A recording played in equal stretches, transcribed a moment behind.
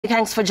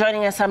Thanks for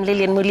joining us. I'm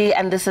Lillian Muli,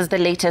 and this is the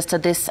latest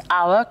of this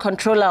hour.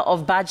 Controller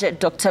of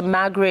Budget, Dr.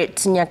 Margaret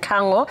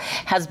Nyakang'o,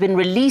 has been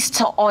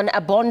released on a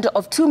bond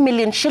of 2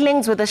 million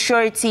shillings with a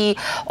surety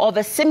of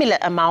a similar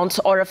amount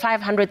or a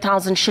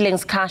 500,000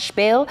 shillings cash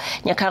bail.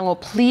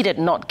 Nyakang'o pleaded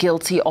not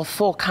guilty of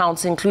 4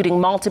 counts, including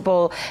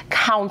multiple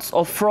counts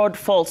of fraud,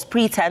 false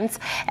pretense,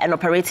 and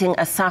operating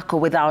a SACCO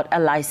without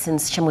a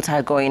license.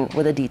 Chemutai going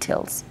with the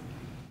details.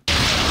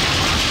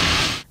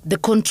 The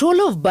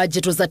Controller of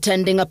Budget was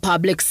attending a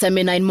public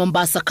seminar in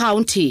Mombasa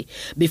County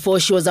before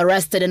she was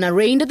arrested and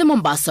arraigned at the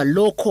Mombasa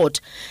Law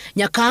Court.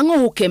 Nyakang'o,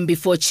 who came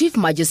before Chief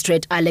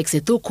Magistrate Alex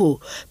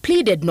Ithuku,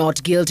 pleaded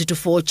not guilty to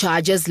 4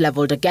 charges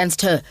levelled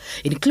against her,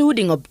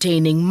 including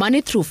obtaining money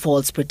through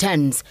false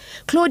pretense.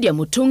 Claudia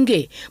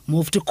Mutungi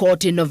moved to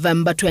court in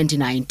November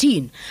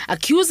 2019,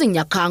 accusing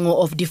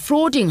Nyakang'o of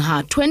defrauding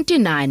her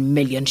 29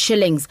 million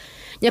shillings.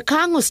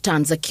 Nyakang'o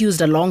stands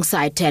accused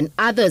alongside 10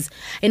 others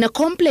in a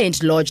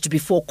complaint lodged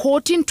before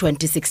court in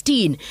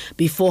 2016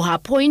 before her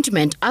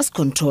appointment as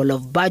Controller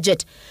of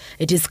Budget.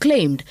 It is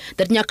claimed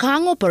that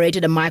Nyakang'o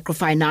operated a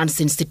microfinance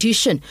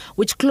institution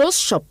which closed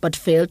shop but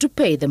failed to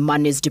pay the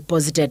monies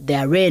deposited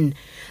therein.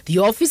 The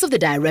Office of the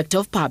Director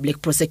of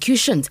Public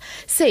Prosecutions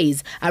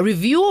says a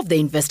review of the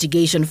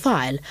investigation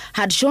file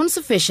had shown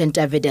sufficient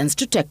evidence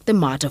to take the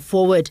matter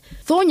forward.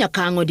 Though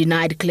Nyakang'o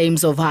denied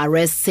claims of her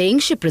arrest, saying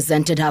she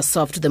presented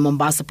herself to the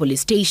Mombasa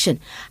police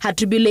station, her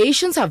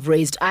tribulations have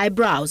raised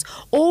eyebrows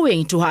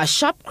owing to her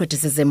sharp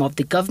criticism of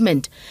the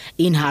government.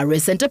 In her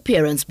recent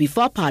appearance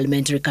before a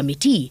parliamentary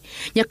committee,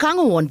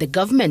 Nyakang'o warned the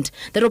government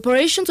that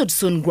operations would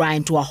soon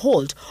grind to a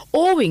halt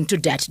owing to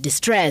debt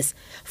distress.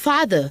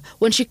 Further,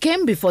 when she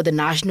came before the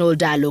National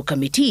Dialogue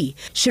Committee,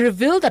 she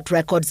revealed that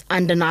records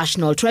under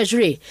National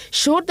Treasury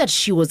showed that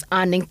she was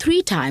earning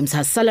 3 times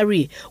her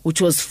salary,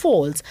 which was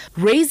false,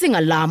 raising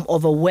alarm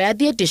over where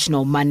the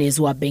additional monies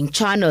were being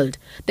channeled.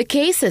 The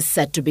case is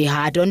set to be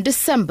heard on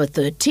December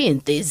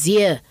 13th this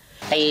year.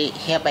 I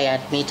hereby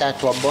admit her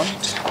to a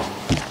bond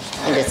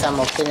in the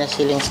sum of Kenya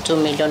shillings 2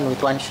 million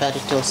with 1 surety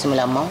of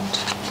similar amount.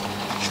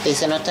 There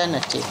is an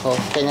alternative of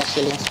Kenya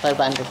shillings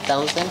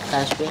 500,000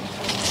 cash bail.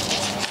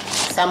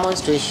 Summons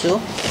to issue,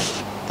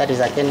 that is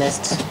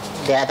against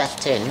the other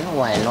 10 who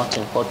are not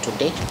in court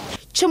today.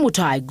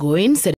 Chemutai Goin said